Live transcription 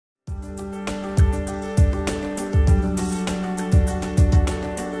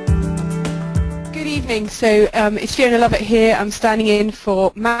morning. So it's Fiona Lovett here. I'm standing in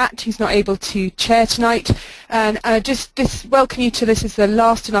for Matt, who's not able to chair tonight. And just welcome you to this is the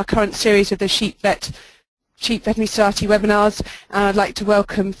last in our current series of the Sheep Veterinary Society webinars. And I'd like to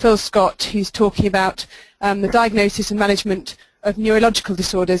welcome Phil Scott, who's talking about the diagnosis and management of neurological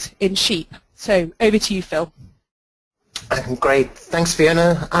disorders in sheep. So over to you, Phil. Great. Thanks,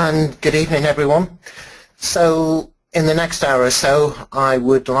 Fiona, and good evening, everyone. So in the next hour or so, I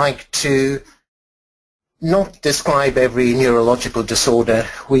would like to not describe every neurological disorder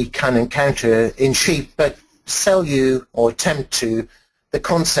we can encounter in sheep, but sell you, or attempt to, the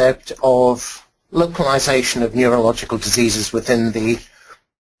concept of localization of neurological diseases within the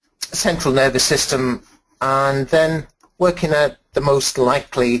central nervous system, and then working out the most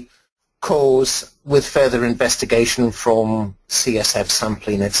likely cause with further investigation from CSF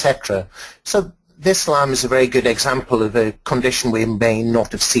sampling, etc. So this lamb is a very good example of a condition we may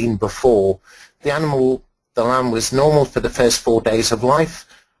not have seen before. The lamb was normal for the first 4 days of life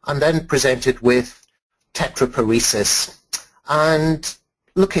and then presented with tetraparesis. And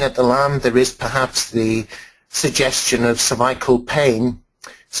looking at the lamb, there is perhaps the suggestion of cervical pain.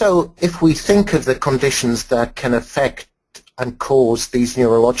 So if we think of the conditions that can affect and cause these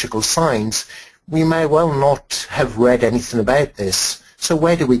neurological signs, we may well not have read anything about this. So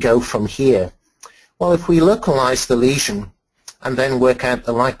where do we go from here? Well, if we localize the lesion and then work out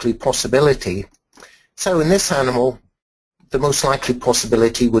the likely possibility, so in this animal, the most likely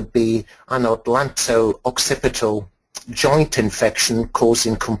possibility would be an atlanto-occipital joint infection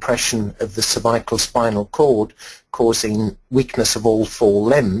causing compression of the cervical spinal cord, causing weakness of all four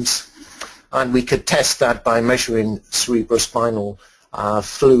limbs. And we could test that by measuring cerebrospinal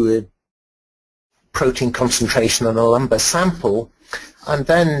fluid, protein concentration on a lumbar sample, and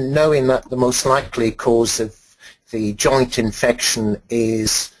then knowing that the most likely cause of the joint infection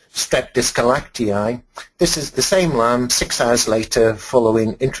is strep discalactiae. This is the same lamb 6 hours later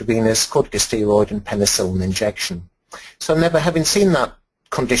following intravenous corticosteroid and penicillin injection. So never having seen that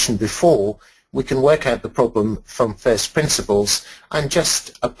condition before, we can work out the problem from first principles and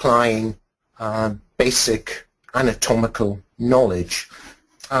just applying basic anatomical knowledge.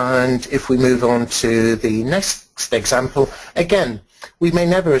 And if we move on to the next example, again, we may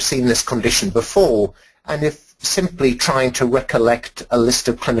never have seen this condition before, and if simply trying to recollect a list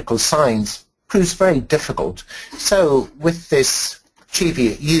of clinical signs proves very difficult. So with this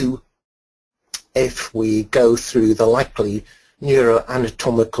Cheviot U, if we go through the likely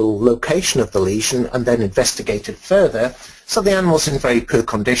neuroanatomical location of the lesion and then investigate it further, so the animal's in very poor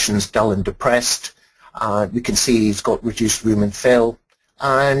conditions, dull and depressed. We can see he's got reduced room and fill,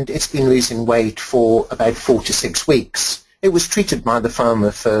 and it's been losing weight for about 4 to 6 weeks. It was treated by the farmer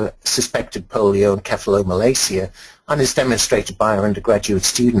for suspected polio and cephalomalacia, and is demonstrated by our undergraduate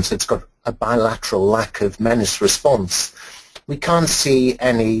students. It's got a bilateral lack of menace response. We can't see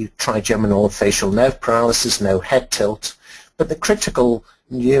any trigeminal facial nerve paralysis, no head tilt, but the critical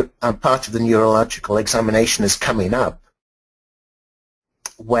part of the neurological examination is coming up,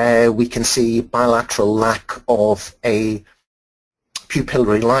 where we can see bilateral lack of a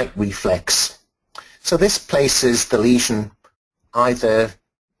pupillary light reflex. So this places the lesion either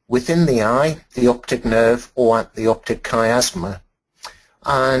within the eye, the optic nerve, or at the optic chiasma.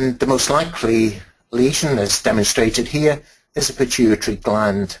 And the most likely lesion, as demonstrated here, is a pituitary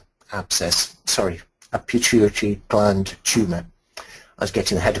gland abscess. Sorry, a pituitary gland tumor. I was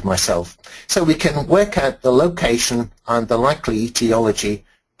getting ahead of myself. So we can work out the location and the likely etiology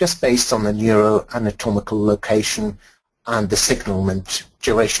just based on the neuroanatomical location and the signalment,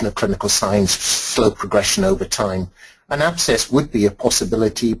 duration of clinical signs, slow progression over time. An abscess would be a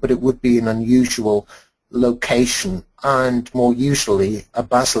possibility, but it would be an unusual location, and more usually a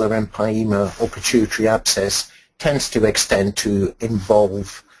basilar empyema or pituitary abscess tends to extend to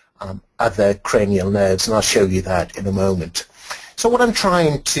involve other cranial nerves, and I'll show you that in a moment. So what I'm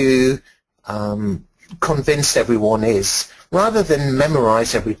trying to convince everyone is, rather than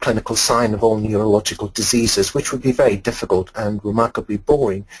memorize every clinical sign of all neurological diseases, which would be very difficult and remarkably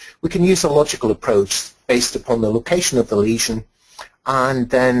boring, we can use a logical approach based upon the location of the lesion and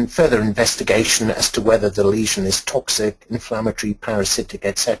then further investigation as to whether the lesion is toxic, inflammatory, parasitic,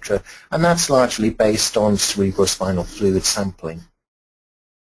 etc. And that's largely based on cerebrospinal fluid sampling.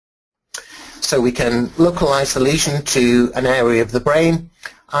 So we can localize the lesion to an area of the brain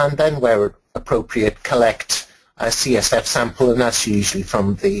and then, where appropriate, collect a CSF sample, and that's usually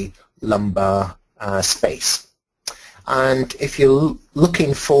from the lumbar space. And if you're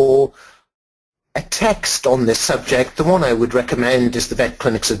looking for a text on this subject, the one I would recommend is the Vet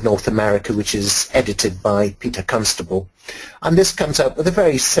Clinics of North America, which is edited by Peter Constable. And this comes up with a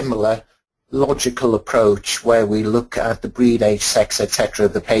very similar logical approach where we look at the breed, age, sex, etc.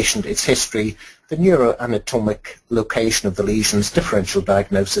 of the patient, its history, the neuroanatomic location of the lesions, differential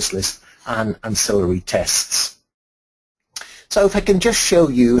diagnosis list, and ancillary tests. So if I can just show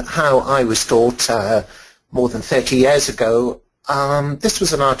you how I was taught more than 30 years ago, this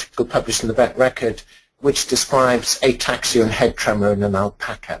was an article published in the Vet Record which describes ataxia and head tremor in an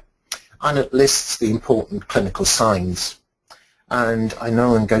alpaca, and it lists the important clinical signs. And I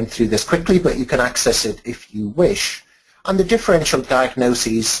know I'm going through this quickly, but you can access it if you wish. And the differential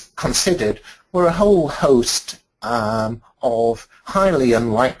diagnoses considered were a whole host of highly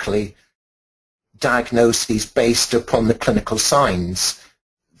unlikely diagnoses based upon the clinical signs.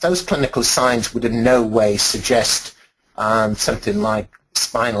 Those clinical signs would in no way suggest something like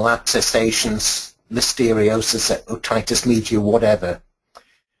spinal abscessations, listeriosis, otitis media, whatever.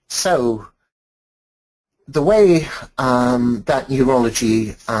 So the way that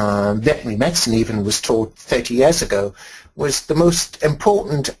neurology, veterinary medicine even, was taught 30 years ago was the most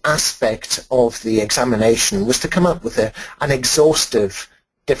important aspect of the examination was to come up with an exhaustive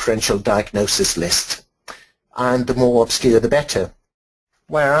differential diagnosis list, and the more obscure the better.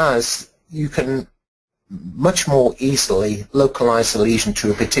 Whereas you can much more easily localize the lesion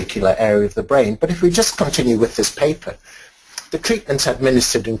to a particular area of the brain. But if we just continue with this paper, the treatments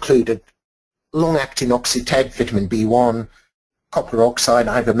administered included long-acting oxyted, vitamin B1, copper oxide,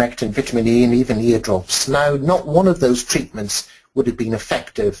 ivermectin, vitamin E, and even ear drops. Now, not one of those treatments would have been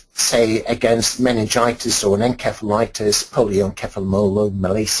effective, say, against meningitis or an encephalitis, polioencephalomyelitis,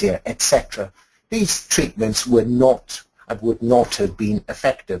 malacia, etc. These treatments were not and would not have been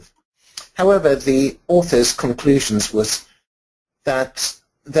effective. However, the author's conclusions was that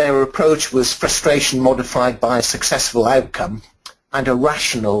their approach was frustration modified by a successful outcome and a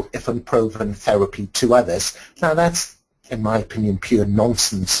rational, if unproven, therapy to others. Now that's, in my opinion, pure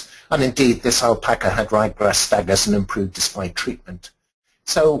nonsense. And indeed, this alpaca had ryegrass staggers and improved despite treatment.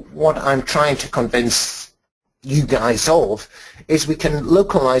 So what I'm trying to convince you guys of is we can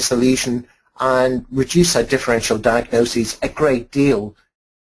localize the lesion and reduce our differential diagnoses a great deal,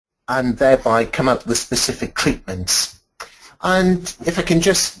 and thereby come up with specific treatments. And if I can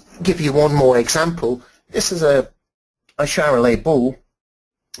just give you one more example, this is a Charolais bull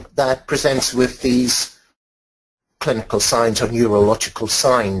that presents with these clinical signs or neurological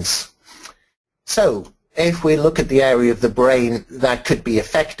signs. So if we look at the area of the brain that could be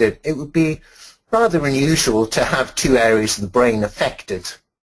affected, it would be rather unusual to have two areas of the brain affected,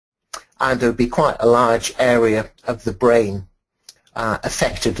 and there would be quite a large area of the brain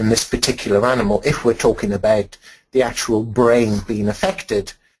affected in this particular animal if we're talking about the actual brain being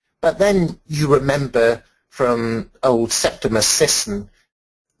affected. But then you remember from old Septimus Sisson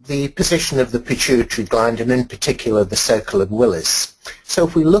the position of the pituitary gland, and in particular the circle of Willis. So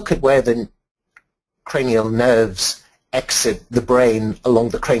if we look at where the cranial nerves exit the brain along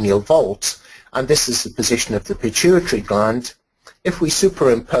the cranial vault, and this is the position of the pituitary gland, if we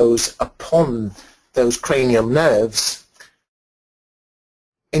superimpose upon those cranial nerves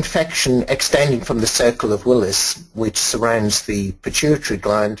infection extending from the circle of Willis, which surrounds the pituitary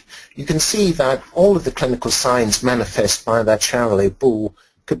gland, you can see that all of the clinical signs manifest by that Charolais bull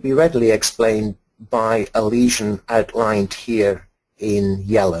could be readily explained by a lesion outlined here in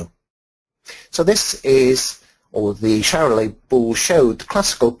yellow. So this is, or the Charolais bull showed the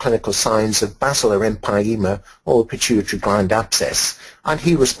classical clinical signs of basilar empyema or pituitary gland abscess, and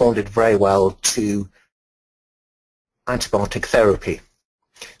he responded very well to antibiotic therapy.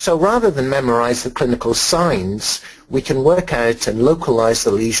 So rather than memorize the clinical signs, we can work out and localize the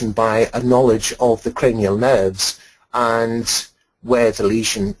lesion by a knowledge of the cranial nerves and where the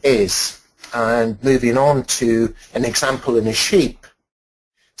lesion is. And moving on to an example in a sheep.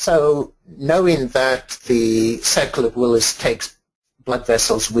 So knowing that the circle of Willis takes blood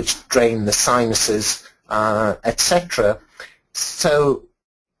vessels which drain the sinuses, etc. So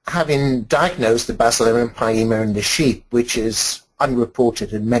having diagnosed the basilar empyema in the sheep, which is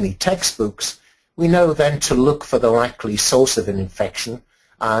unreported in many textbooks, we know then to look for the likely source of an infection.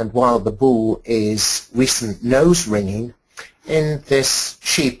 And while the bull is recent nose ringing, in this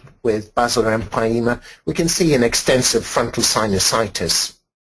sheep with basilar empyema, we can see an extensive frontal sinusitis.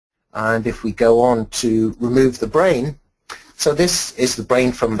 And if we go on to remove the brain, so this is the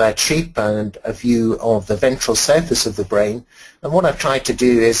brain from that sheep and a view of the ventral surface of the brain. And what I've tried to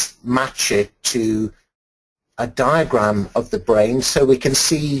do is match it to a diagram of the brain so we can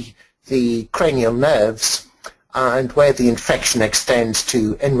see the cranial nerves and where the infection extends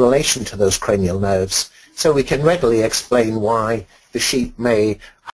to in relation to those cranial nerves. So we can readily explain why the sheep may